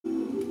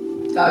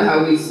God,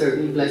 how we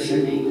certainly bless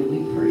your name and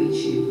we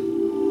praise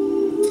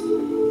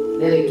you.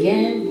 That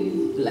again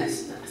you've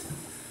blessed us.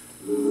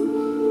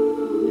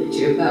 That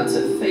you're about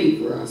to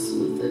favor us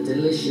with the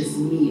delicious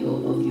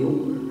meal of your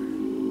word.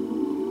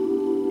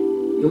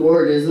 Your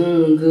word is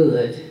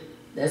good.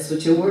 That's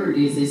what your word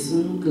is. It's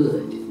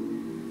good.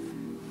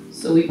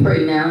 So we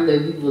pray now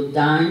that we will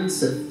dine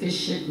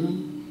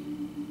sufficiently,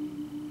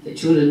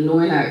 that you would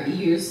anoint our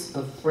ears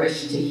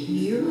afresh to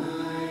hear,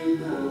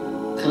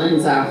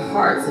 cleanse our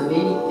hearts of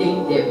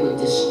anything that would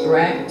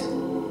distract,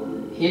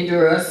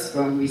 hinder us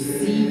from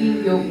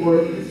receiving your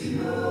word.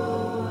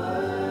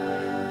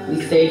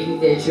 We thank you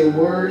that your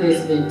word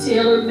has been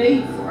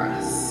tailor-made for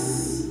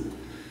us.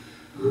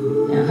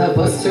 Now help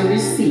us to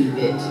receive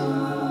it.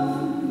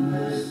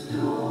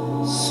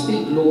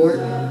 Speak, Lord,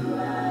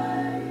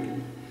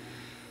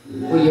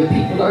 where your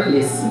people are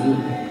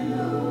listening.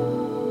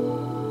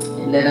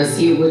 And let us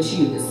hear what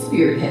you, the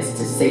Spirit, has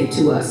to say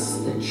to us,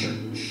 the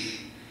church.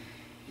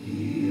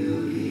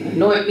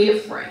 Anoint me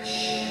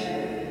afresh.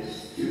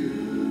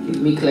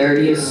 Give me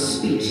clarity of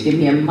speech. Give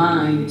me a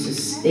mind to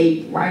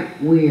stay right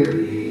where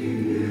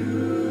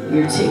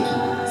you're taking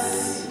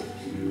us.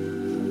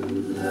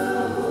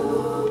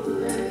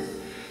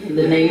 In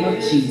the name of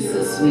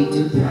Jesus, we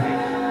do pray.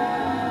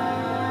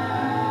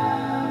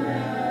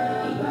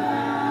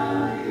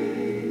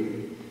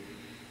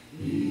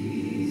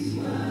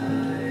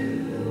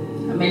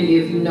 Many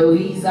of you know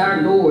he's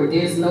our Lord.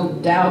 There's no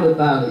doubt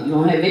about it. You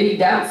don't have any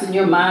doubts in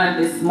your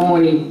mind this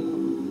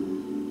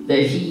morning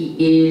that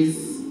he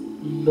is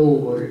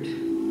Lord.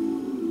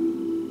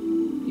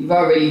 You've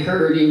already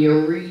heard in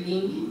your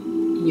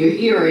reading, in your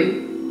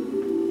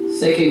hearing,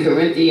 2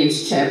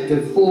 Corinthians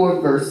chapter 4,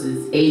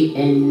 verses 8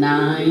 and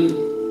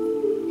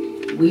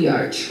 9. We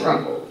are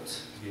troubled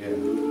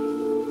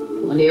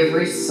on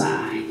every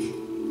side,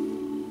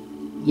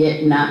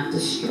 yet not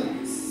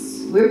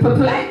distressed. We're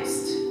perplexed,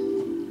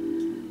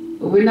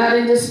 but we're not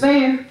in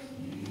despair.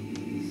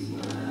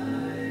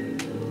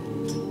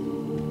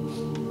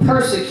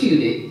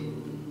 Persecuted,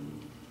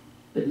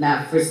 but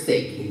not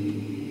forsaken.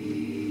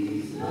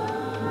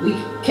 We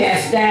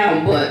cast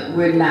down, but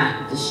we're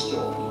not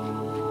destroyed.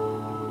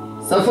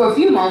 So for a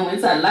few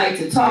moments, I'd like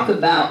to talk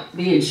about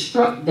being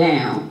struck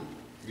down,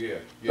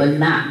 but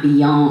not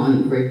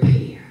beyond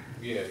repair.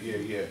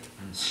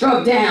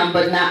 Struck down,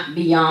 but not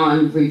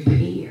beyond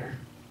repair.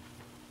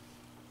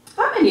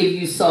 How many of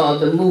you saw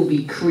the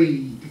movie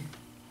Creed?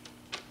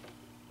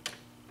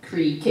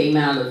 Creed came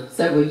out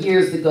several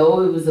years ago.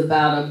 It was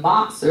about a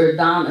boxer,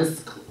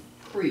 Adonis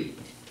Creed.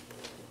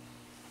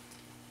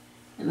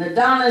 And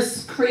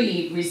Adonis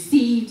Creed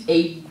received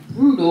a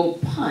brutal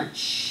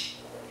punch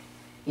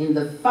in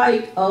the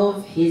fight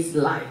of his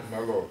life. My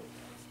Lord.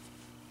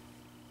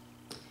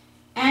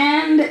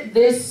 And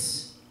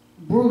this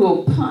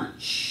brutal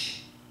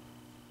punch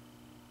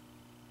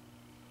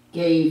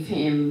gave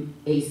him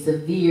a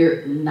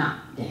severe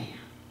knockdown.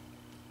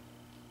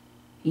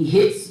 He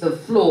hits the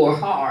floor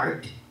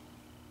hard.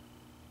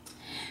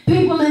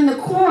 People in the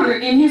corner,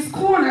 in his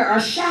corner, are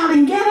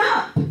shouting, "Get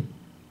up!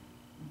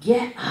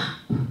 Get up!"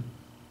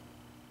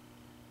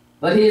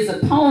 But his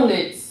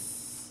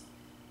opponents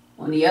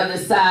on the other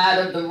side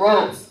of the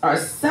ropes are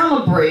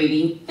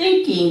celebrating,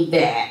 thinking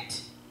that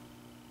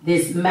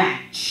this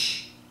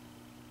match,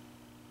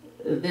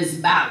 this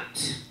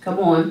bout, come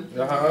on,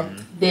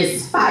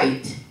 this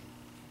fight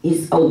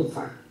is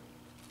over.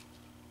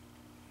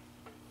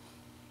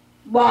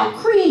 While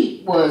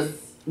Creed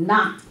was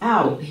knocked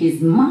out,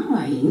 his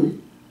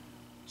mind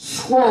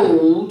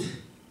scrolled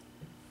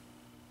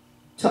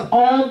to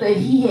all that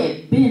he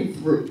had been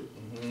through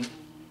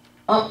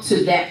up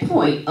to that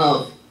point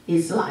of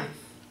his life.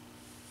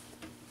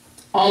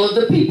 All of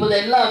the people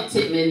that loved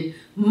him and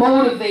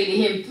motivated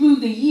him through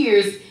the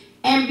years,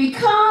 and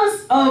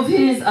because of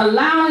his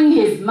allowing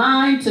his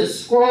mind to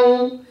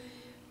scroll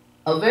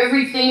of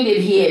everything that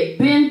he had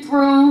been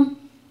through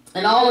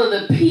and all of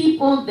the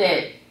people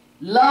that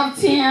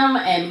loved him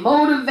and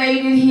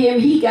motivated him,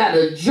 he got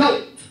a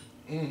jolt.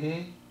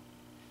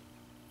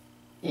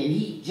 And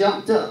he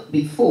jumped up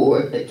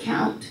before the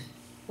count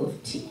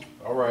of 10.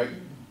 All right.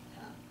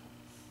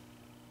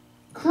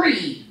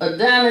 Creed,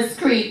 Adonis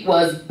Creed,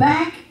 was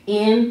back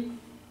in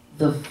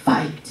the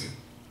fight.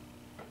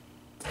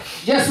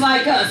 Just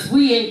like us,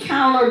 we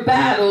encounter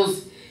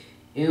battles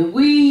and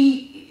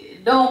we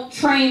don't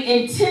train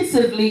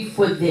intensively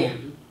for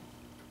them.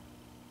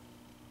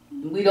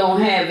 We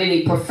don't have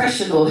any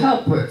professional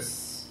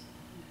helpers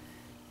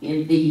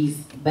in these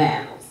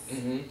battles.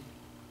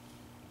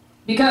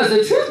 Because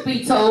the truth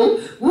be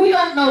told, we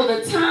don't know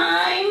the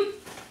time,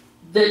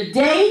 the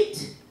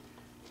date,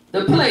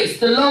 the place,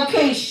 the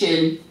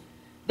location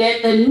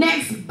that the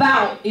next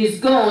bout is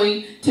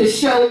going to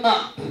show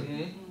up.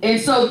 And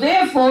so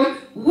therefore,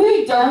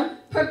 we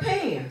don't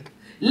prepare.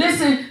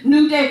 Listen,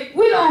 New Day,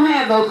 we don't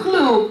have a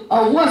clue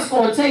of what's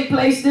going to take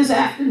place this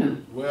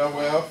afternoon.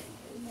 Well.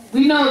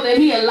 We know that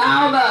he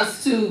allowed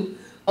us to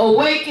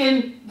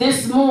awaken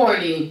this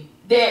morning,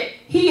 that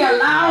he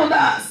allowed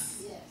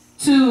us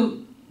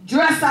to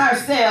dress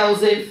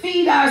ourselves and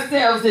feed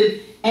ourselves and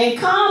and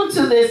come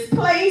to this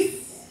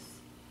place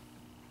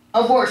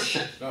of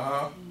worship.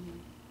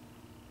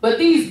 But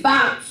these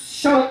bouts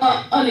show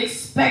up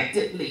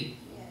unexpectedly.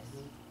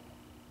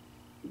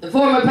 The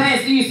former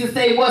pastor used to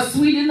say, what's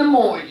sweet in the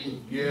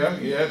morning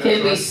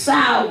can be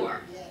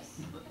sour.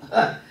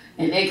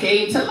 And they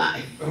came to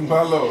life.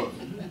 My Lord.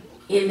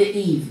 In the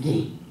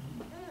evening.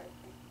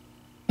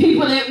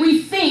 People that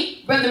we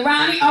think, Brother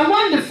Ronnie, are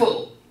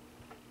wonderful.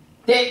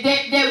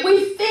 That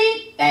we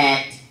think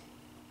that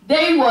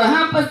they will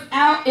help us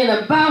out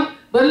and about.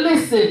 But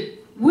listen,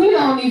 we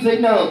don't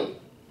even know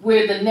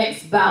where the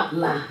next bout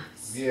lies.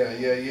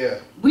 Yeah.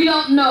 We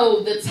don't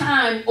know the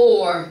time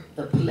or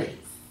the place.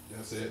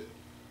 That's it.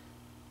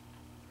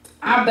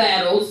 Our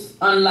battles,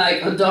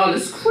 unlike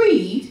Adonis'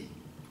 creed,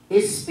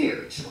 is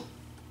spiritual.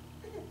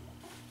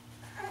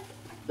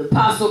 The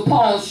Apostle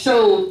Paul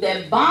showed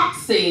that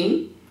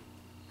boxing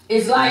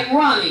is like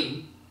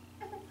running.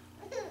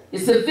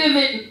 It's a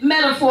vivid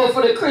metaphor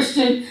for the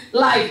Christian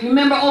life.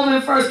 Remember over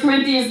in 1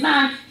 Corinthians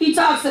 9, he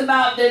talks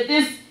about that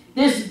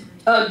this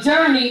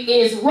journey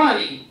is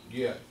running.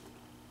 Yeah.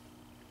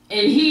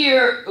 And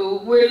here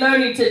we're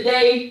learning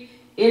today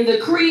in the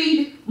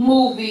Creed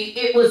movie,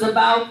 it was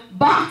about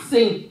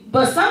boxing.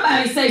 But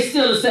somebody say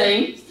still the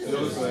same.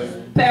 Still the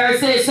same. Paris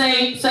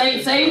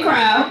said same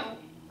crowd.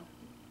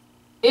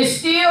 It's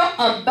still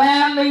a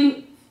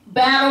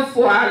battle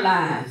for our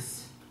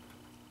lives.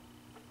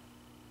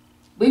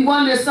 We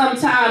wonder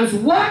sometimes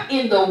what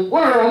in the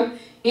world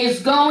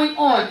is going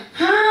on.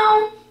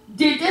 How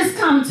did this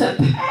come to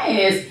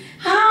pass?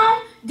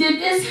 How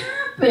did this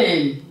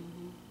happen?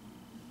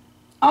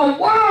 A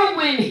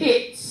whirlwind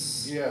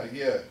hits.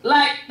 Yeah.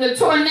 Like the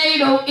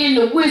tornado in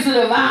The Wizard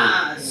of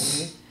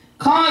Oz,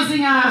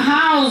 causing our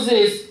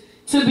houses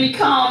to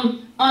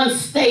become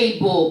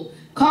unstable,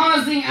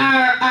 causing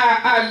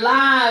our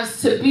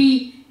lives to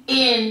be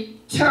in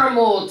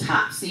turmoil,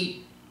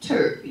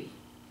 topsy-turvy.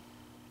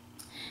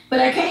 But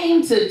I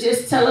came to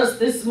just tell us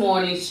this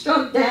morning,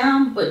 struck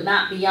down but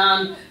not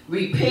beyond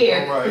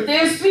repair. All right. But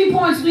there's 3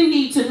 points we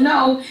need to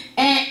know,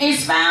 and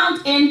it's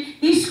found in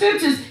these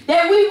scriptures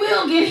that we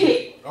will get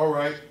hit. All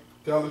right.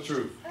 Tell the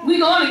truth. We're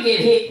going to get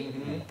hit.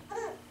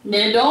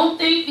 Now, don't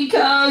think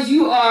because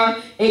you are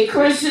a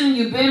Christian,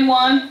 you've been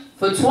one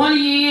for 20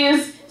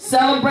 years,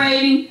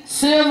 celebrating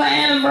silver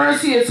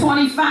anniversary of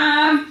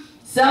 25,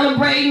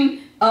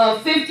 celebrating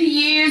 50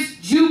 years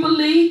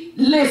jubilee.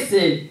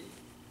 Listen,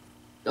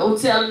 don't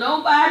tell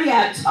nobody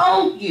I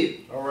told you.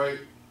 All right.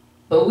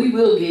 But we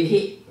will get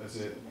hit. That's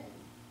it.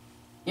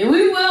 And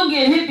we will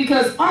get hit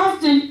because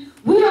often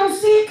we don't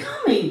see it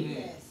coming.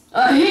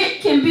 A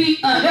hit can be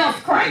a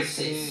health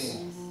crisis.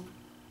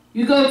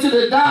 You go to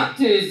the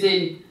doctors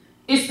and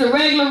it's the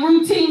regular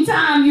routine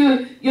time.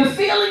 You're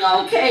feeling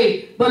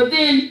okay, but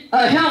then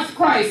a health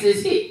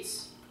crisis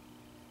hits.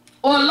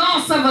 Or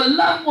loss of a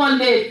loved one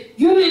that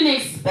you didn't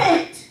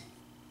expect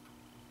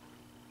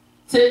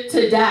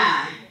to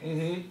die,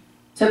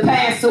 to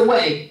pass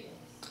away.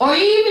 Or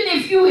even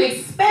if you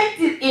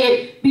expected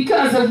it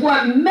because of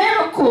what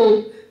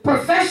medical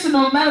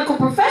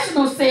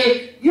professionals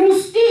said,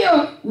 you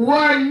still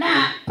were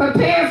not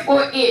prepared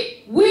for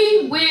it.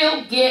 We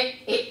will get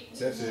it.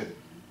 That's it.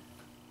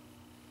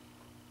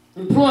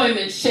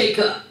 Employment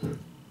shake-up.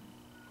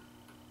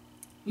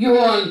 You're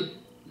on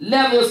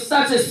level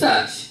such and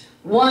such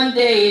one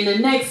day, and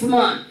the next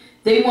month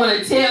they want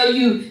to tell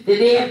you that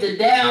they have to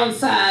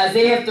downsize,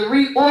 they have to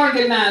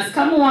reorganize.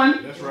 Come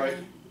on. That's right.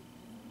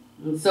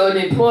 And so an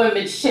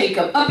employment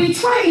shake-up, a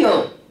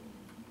betrayal.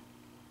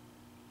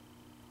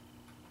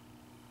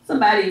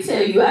 Somebody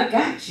tell you, I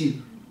got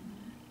you.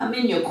 I'm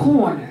in your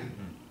corner.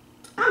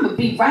 I'm going to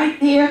be right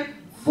there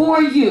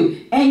for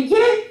you. And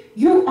yet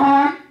you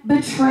are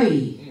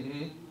betrayed.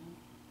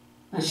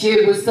 I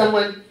shared with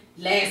someone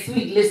last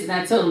week. Listen,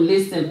 I told them,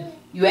 listen,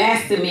 you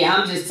asking me,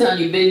 I'm just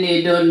telling you, been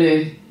there, done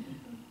there.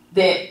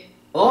 That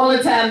all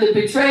the time the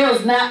betrayal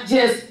is not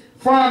just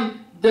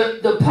from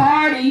the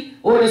party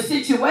or the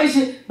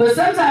situation, but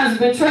sometimes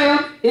betrayal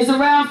is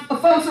around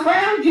folks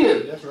around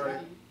you. That's right.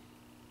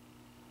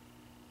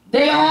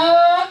 They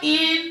all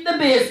in the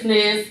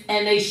business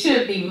and they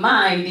should be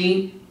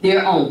minding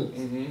their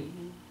own.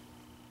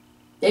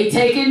 They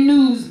taking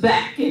news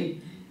back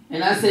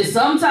and I said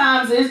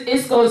sometimes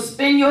it's going to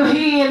spin your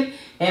head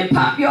and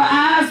pop your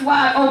eyes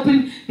wide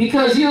open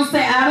because you'll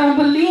say, I don't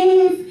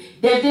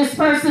believe that this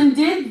person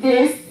did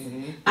this.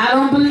 I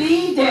don't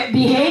believe they're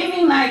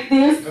behaving like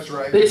this. That's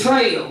right.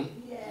 Betrayal.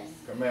 Yes.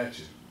 Come at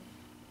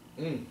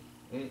you.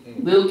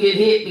 We'll get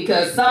hit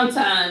because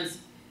sometimes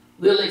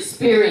we'll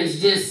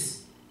experience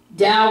just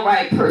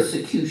downright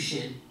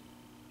persecution.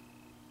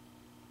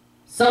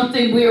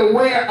 Something we're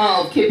aware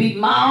of can be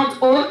mild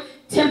or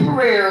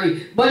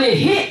temporary, but it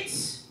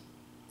hits.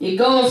 It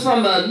goes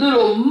from a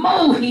little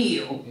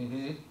molehill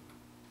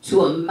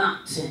to a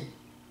mountain.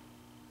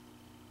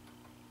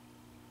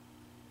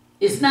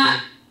 It's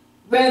not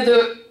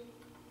rather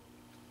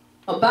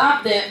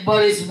about that,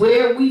 but it's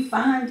where we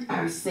find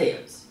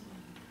ourselves.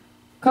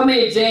 Come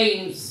here,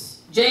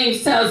 James.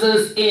 James tells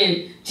us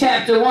in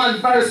chapter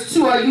 1, verse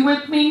 2. Are you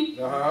with me?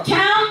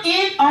 Count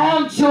it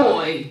all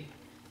joy,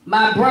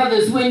 my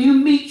brothers, when you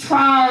meet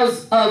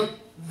trials of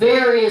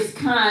various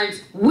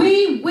kinds.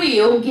 We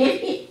will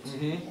get hit.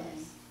 Mm-hmm.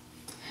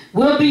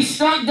 We'll be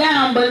struck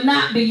down, but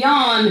not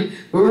beyond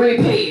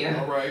repair.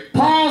 All right.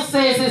 Paul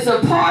says it's a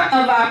part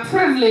of our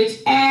privilege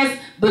as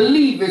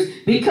believers.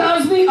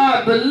 Because we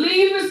are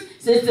believers,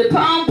 since the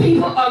pound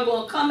people are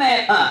going to come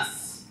at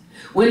us.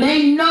 When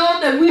they know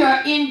that we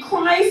are in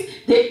Christ,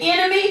 the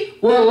enemy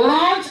will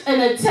launch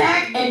an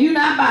attack and you're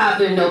not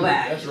bothering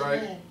nobody. That's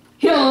right.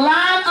 He'll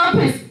line up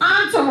his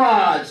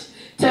entourage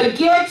to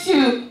get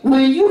you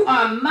when you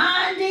are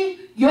minding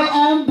your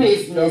own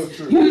business.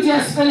 You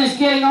just finished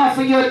getting off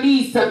of your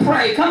knees to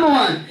pray. Come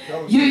on.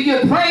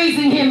 You're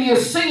praising him. You're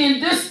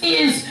singing, this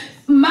is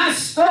my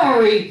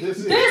story.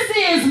 This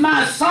is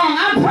my song.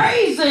 I'm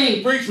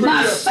praising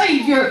my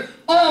Savior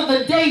all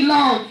the day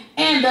long.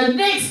 And the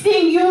next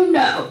thing you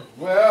know,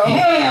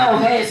 hell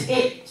has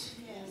hit.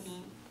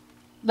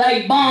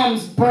 Like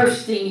bombs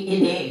bursting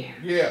in air.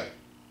 Yeah.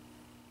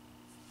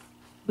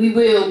 We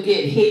will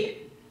get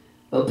hit.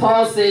 But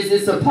Paul says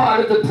it's a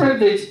part of the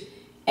privilege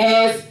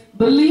as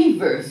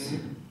believers.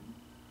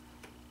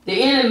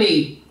 The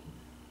enemy,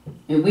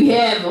 and we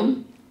have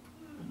them,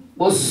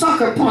 will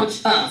sucker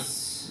punch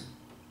us.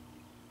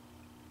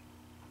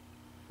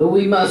 But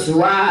we must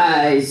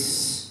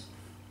rise.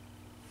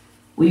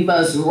 We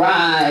must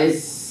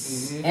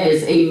rise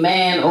as a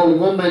man or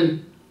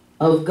woman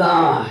of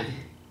God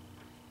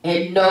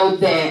and know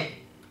that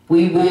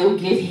we will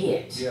get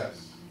hit.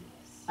 Yes.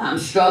 I'm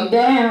struck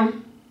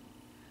down,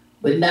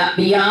 but not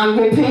beyond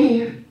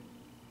repair.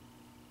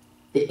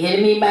 The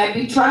enemy might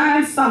be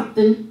trying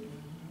something.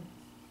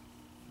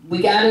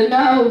 We got to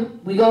know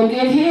we're going to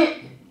get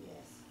hit.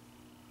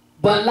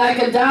 But like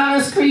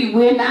Adonis Creed,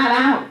 we're not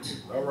out.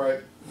 All right.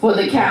 For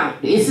the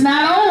count. It's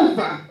not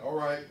over. All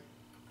right.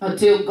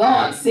 Until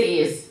God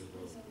says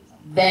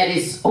that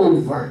it's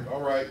over.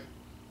 All right.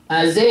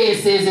 Isaiah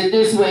says it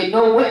this way,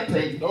 no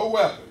weapon. No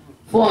weapon.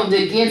 Formed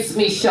against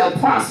me shall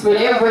prosper.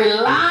 Every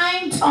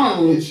lying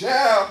tongue.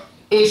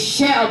 It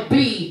shall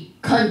be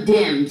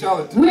condemned.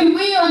 We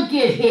will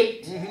get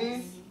hit.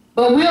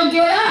 But we'll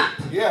get up.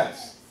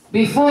 Yes.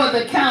 Before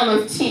the count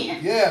of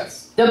 10.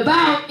 Yes. The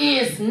bout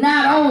is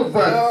not over.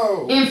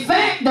 No. In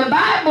fact, the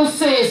Bible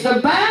says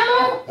the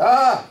battle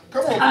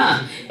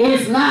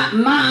is not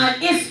mine.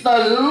 It's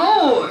the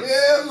Lord.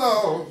 Yeah,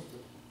 Lord.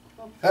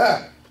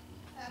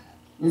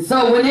 And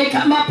so when they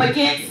come up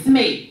against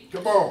me,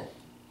 come on.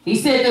 He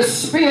said the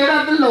Spirit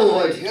of the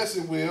Lord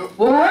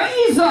will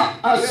raise up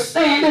a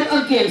standard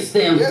against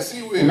them. Yes,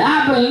 he will. And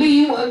I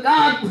believe what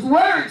God's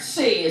word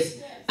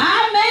says.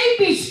 I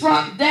may be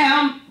struck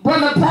down,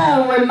 Brother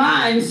Paul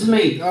reminds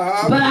me,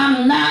 but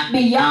I'm not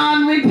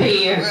beyond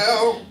repair.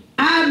 Well,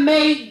 I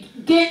may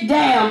get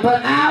down,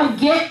 but I'll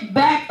get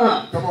back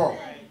up. Come on.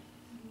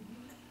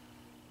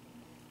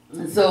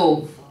 And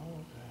so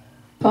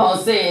Paul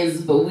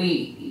says, but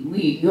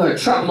we are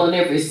troubled on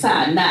every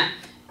side, not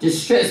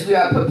distressed, we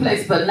are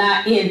perplexed, but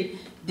not in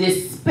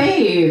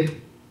despair.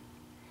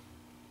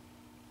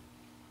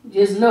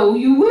 Just know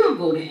you will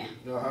go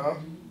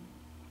down.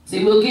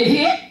 See, we'll get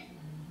hit,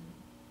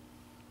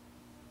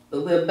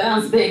 but we'll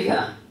bounce back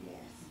up.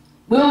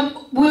 We'll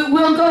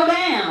go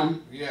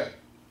down. Yeah.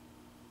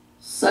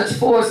 Such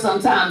force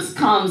sometimes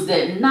comes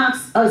that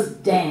knocks us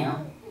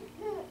down.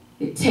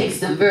 It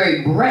takes the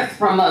very breath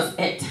from us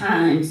at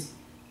times.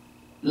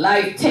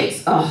 Life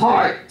takes a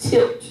hard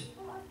tilt,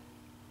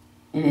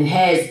 and it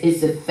has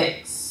its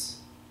effects.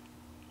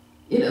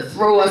 It'll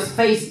throw us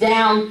face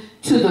down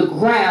to the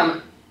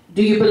ground.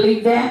 Do you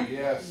believe that?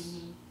 Yes.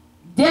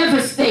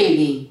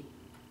 Devastating.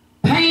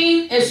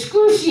 Pain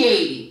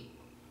excruciating.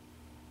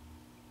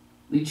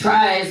 We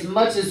try as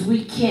much as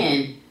we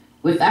can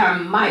with our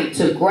might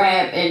to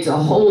grab and to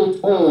hold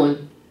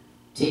on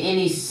to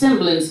any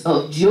semblance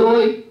of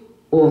joy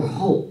or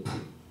hope.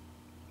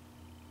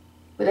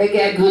 But I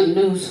got good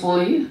news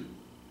for you.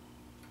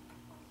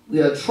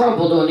 We are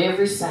troubled on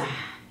every side.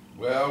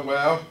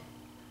 Well.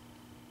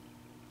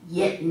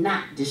 Yet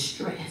not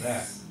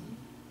distressed.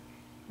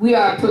 We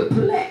are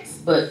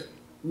perplexed, but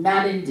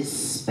not in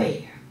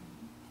despair.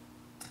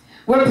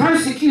 We're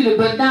persecuted,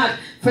 but not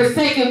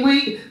forsaken.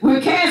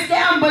 We're cast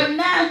down, but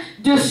not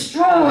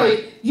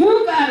destroyed.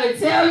 You got to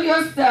tell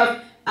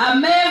yourself, I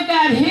may have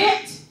got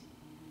hit.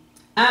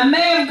 I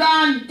may have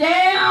gone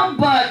down,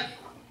 but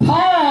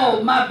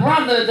Paul, my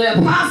brother, the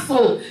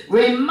apostle,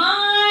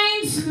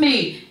 reminds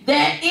me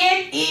that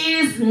it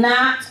is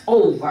not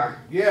over.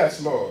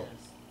 Yes, Lord.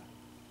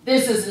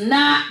 This is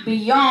not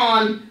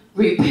beyond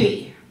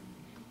repair.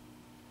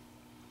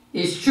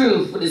 It's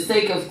true, for the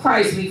sake of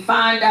Christ, we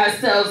find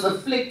ourselves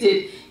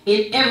afflicted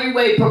in every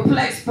way,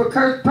 perplexed,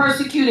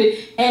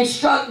 persecuted, and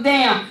struck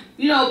down.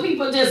 You know,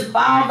 people just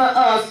bother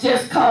us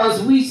just because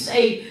we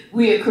say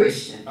we're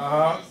Christian.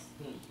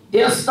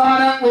 They'll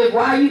start up with,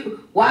 why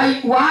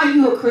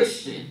you a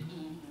Christian?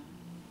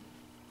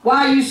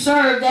 Why you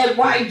serve that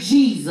white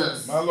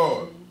Jesus? My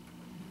Lord.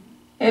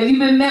 Have you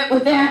been met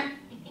with that?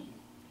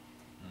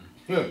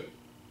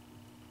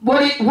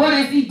 What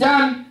has he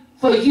done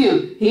for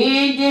you. He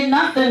ain't did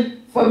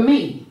nothing for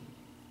me.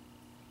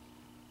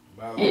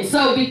 And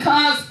so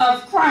because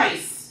of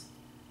Christ,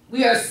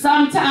 we are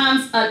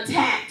sometimes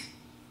attacked.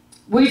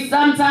 We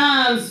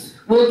sometimes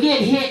will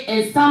get hit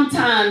and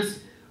sometimes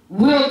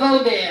we'll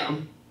go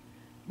down.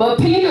 But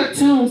Peter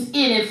tunes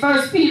in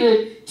 1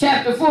 Peter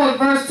chapter 4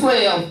 verse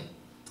 12.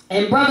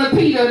 And Brother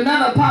Peter,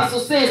 another apostle,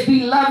 says,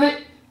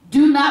 "Beloved,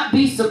 do not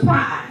be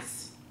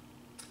surprised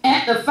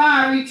at the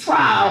fiery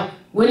trial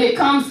when it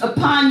comes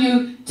upon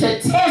you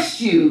to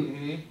test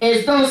you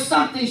as though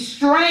something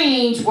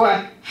strange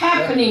were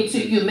happening to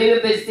you." Maybe I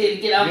better say it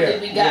again. I don't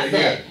think we got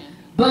that.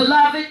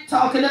 Beloved,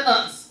 talking to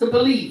us, the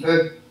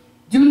believer,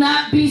 do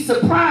not be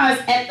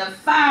surprised at the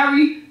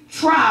fiery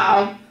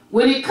trial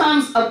when it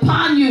comes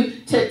upon you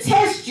to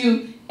test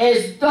you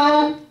as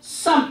though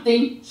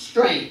something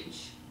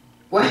strange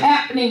were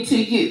happening to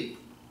you.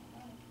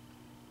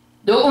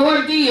 The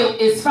ordeal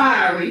is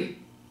fiery.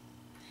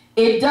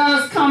 It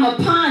does come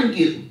upon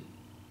you.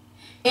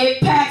 It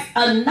packs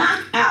a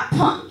knockout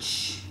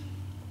punch.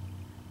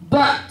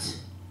 But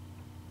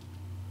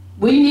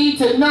we need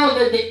to know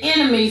that the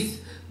enemy's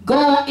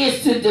goal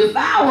is to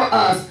devour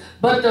us,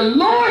 but the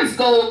Lord's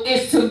goal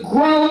is to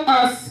grow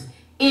us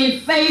in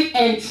faith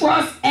and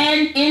trust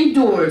and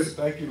endurance.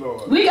 Thank you,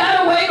 Lord. We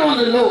got to wait on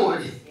the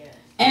Lord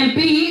and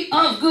be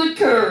of good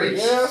courage.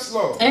 Yes,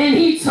 Lord. And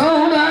he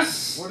told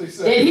us What he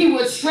said? that he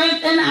would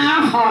strengthen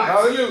our hearts.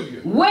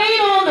 Hallelujah. Wait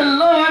on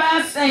the Lord,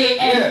 I say,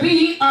 and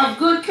be of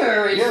good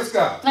courage. Yes,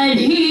 God. And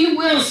he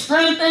will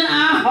strengthen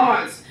our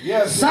hearts.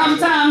 Yes.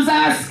 Sometimes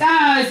our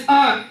skies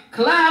are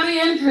cloudy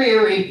and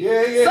dreary.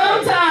 Yeah.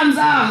 Sometimes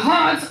our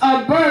hearts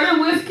are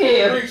burdened with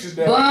care.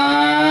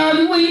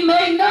 But we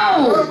may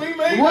know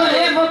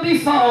whatever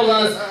befall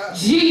us.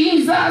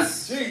 Jesus.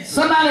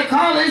 Somebody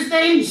call his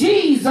name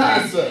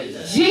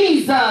Jesus.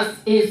 Jesus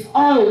is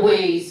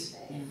always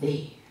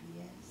there.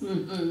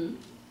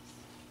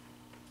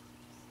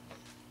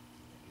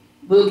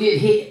 We'll get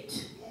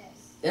hit.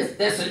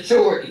 That's a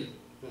surety.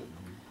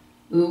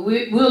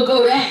 We'll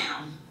go down.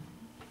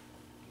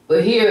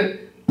 But here,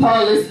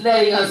 Paul is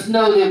letting us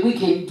know that we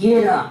can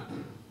get up.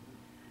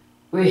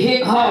 We're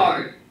hit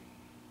hard.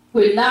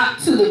 We're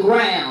knocked to the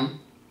ground.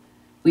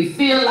 We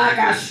feel like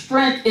our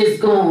strength is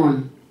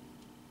gone.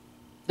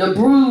 The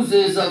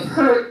bruises of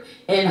hurt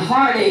and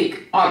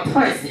heartache are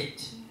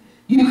present.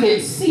 You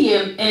can see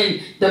them, and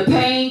the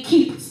pain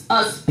keeps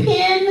us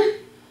pinned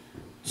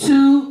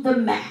to the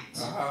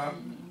mat.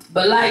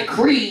 But like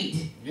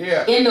Creed,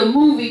 in the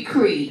movie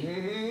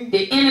Creed,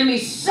 the enemy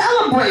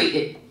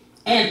celebrated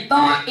and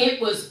thought it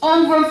was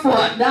over for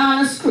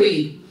Adonis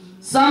Creed.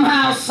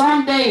 Somehow,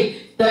 someday,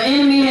 the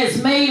enemy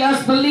has made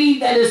us believe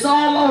that it's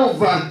all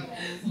over.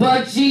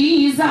 But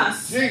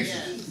Jesus,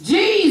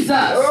 he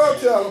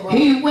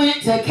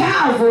went to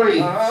Calvary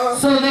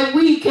so that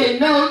we can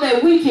know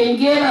that we can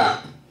get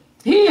up.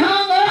 He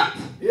hung up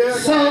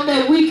so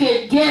that we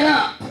could get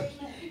up.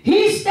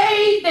 He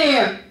stayed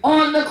there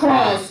on the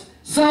cross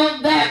so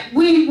that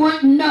we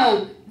would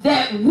know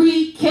that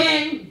we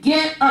can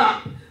get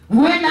up.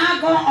 We're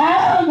not going to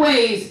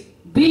always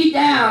be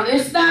down.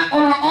 It's not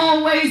going to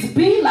always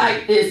be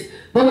like this.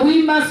 But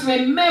we must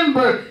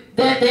remember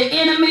that the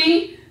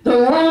enemy, the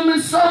Roman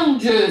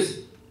soldiers,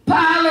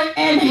 Pilate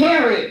and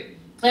Herod,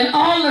 and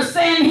all the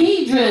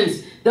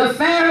Sanhedrins, the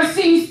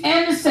Pharisees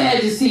and the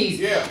Sadducees,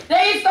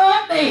 they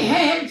thought they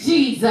had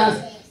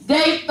Jesus.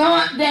 They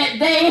thought that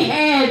they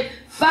had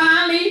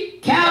finally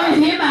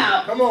counted him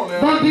out. Come on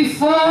now. But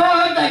before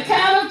the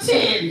count of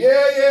 10,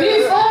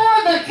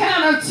 before the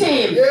count of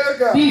 10,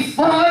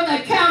 before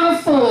the count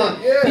of 4,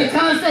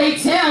 because they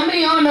tell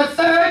me on the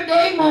third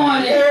day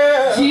morning,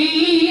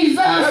 Jesus,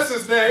 that's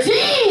his name.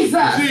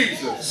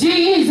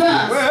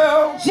 Jesus,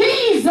 well,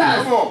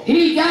 Jesus,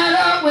 he got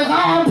up with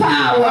all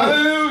power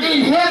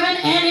in heaven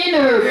and in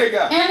earth.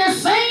 And the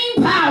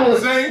same power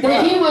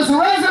that he was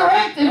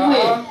resurrected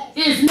with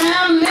is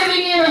now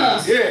living in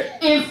us.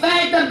 In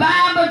fact, the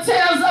Bible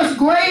tells us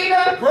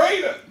greater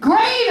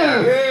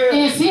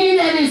is he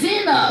that is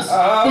in us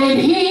than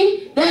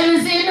he that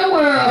is in the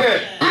world.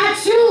 I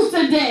choose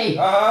today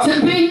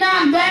to be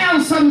knocked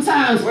down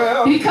sometimes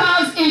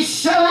because it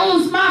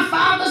shows my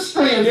Father's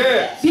strength.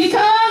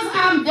 Because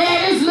I'm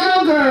Daddy's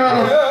little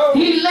girl,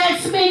 he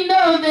lets me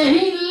know that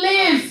he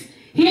lives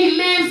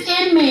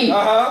in me,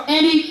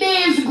 and he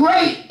lives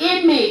great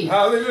in me.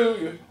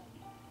 Hallelujah.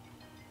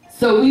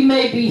 So we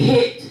may be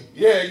hit.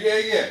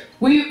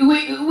 We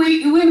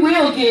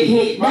will get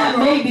hit. Not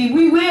maybe,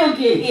 we will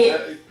get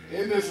hit.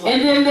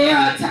 And then there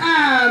are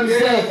times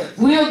that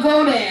we'll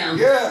go down.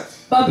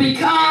 But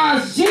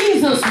because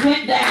Jesus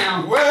went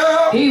down,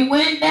 he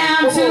went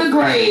down to the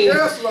grave.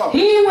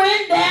 He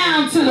went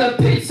down to the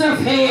pits of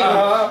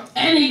hell.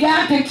 And he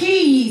got the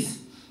keys.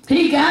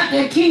 He got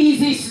the keys.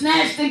 He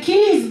snatched the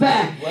keys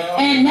back.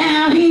 And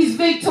now he's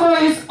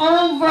victorious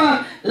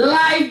over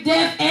life,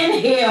 death,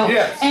 and hell.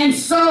 And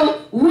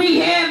so we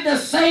have the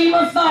same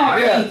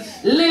authority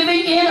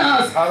living in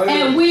us.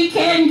 And we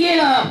can get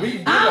up.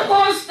 I'm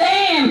going to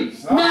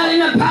stand not in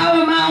the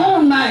power of my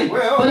own might,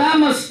 but I'm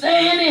going to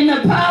stand in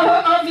the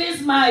power of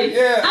his might.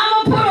 I'm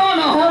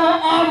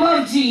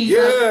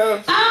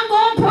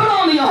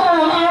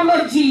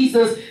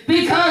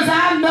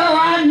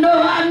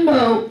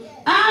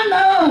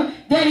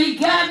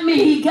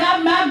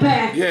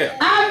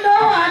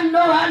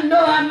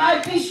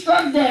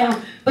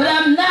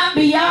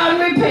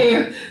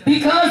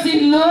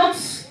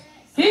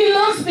He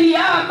looks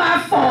beyond my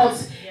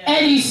faults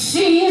and he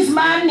sees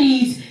my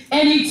needs.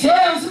 And he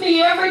tells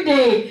me every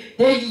day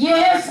that,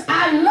 yes,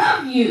 I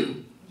love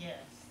you. Yes.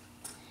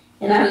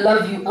 And I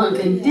love you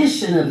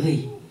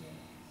unconditionally.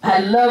 I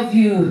love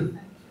you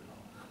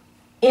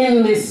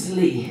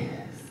endlessly.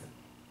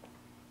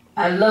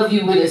 I love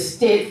you with a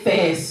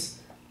steadfast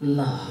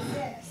love.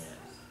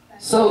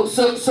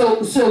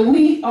 So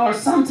we are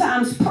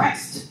sometimes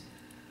pressed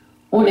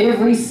on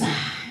every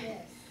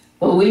side.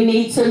 But we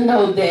need to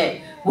know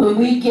that when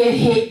we get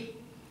hit,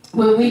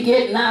 when we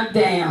get knocked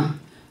down,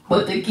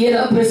 but the get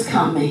up is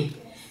coming.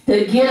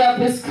 The get up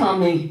is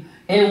coming.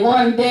 And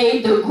one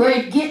day the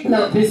great getting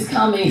up is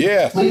coming.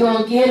 Yes. We're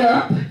going to get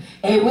up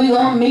and we're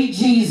going to meet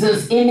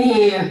Jesus in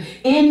here.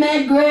 In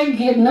that great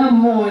getting up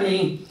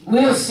morning,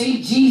 we'll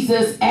see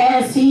Jesus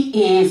as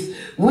he is.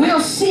 We'll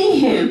see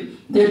him.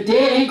 The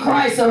dead in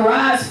Christ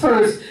arise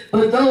first,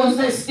 but those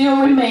that still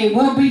remain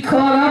will be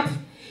caught up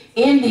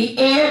in the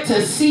air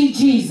to see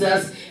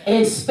Jesus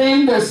and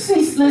spend the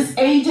ceaseless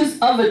ages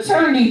of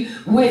eternity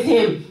with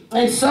him.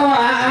 And so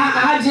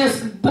I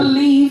just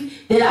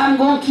believe that I'm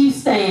going to keep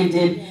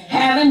standing.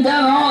 Having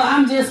done all,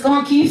 I'm just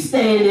going to keep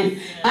standing.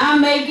 I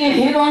may get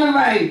hit on the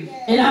right,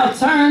 and I'll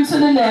turn to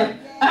the left.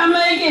 I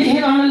may get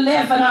hit on the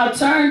left, and I'll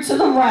turn to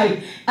the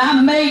right.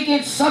 I may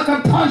get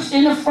sucker punched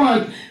in the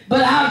front,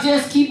 but I'll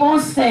just keep on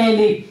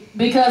standing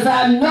because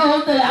I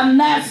know that I'm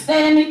not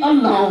standing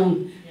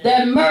alone.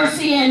 That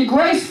mercy and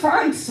grace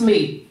fronts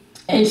me,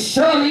 and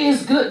surely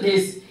his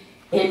goodness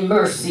and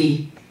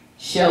mercy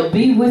shall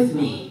be with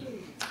me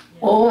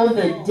all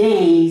the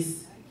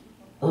days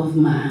of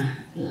my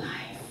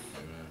life.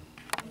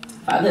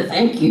 Father,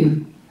 thank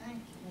you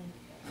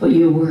for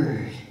your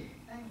word.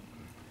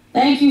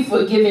 Thank you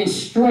for giving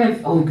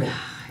strength, oh God,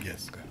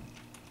 Yes, God.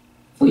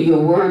 for your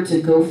word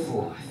to go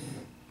forth.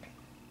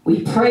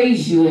 We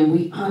praise you and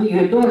we honor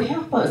you. Lord,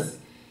 help us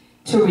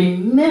to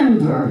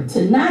remember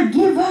to not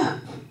give up,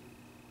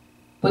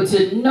 but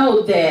to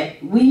know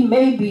that we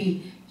may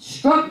be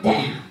struck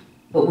down,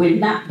 but we're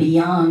not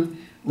beyond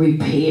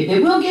repair.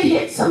 That we'll get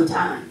hit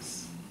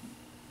sometimes.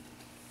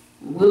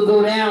 We'll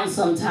go down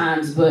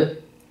sometimes,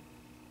 but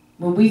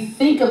when we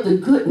think of the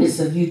goodness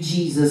of you,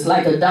 Jesus,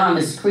 like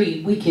Adonis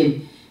Creed, we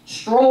can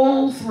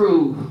stroll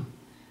through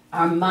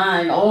our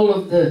mind all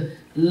of the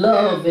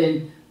love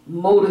and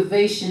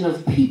motivation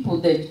of people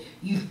that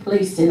you've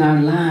placed in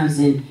our lives,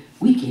 and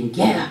we can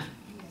get up.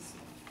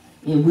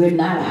 And we're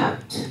not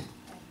out.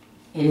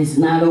 And it's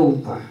not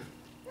over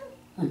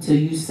until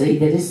you say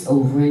that it's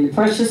over. In the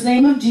precious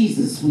name of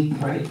Jesus, we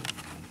pray.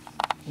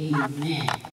 Amen.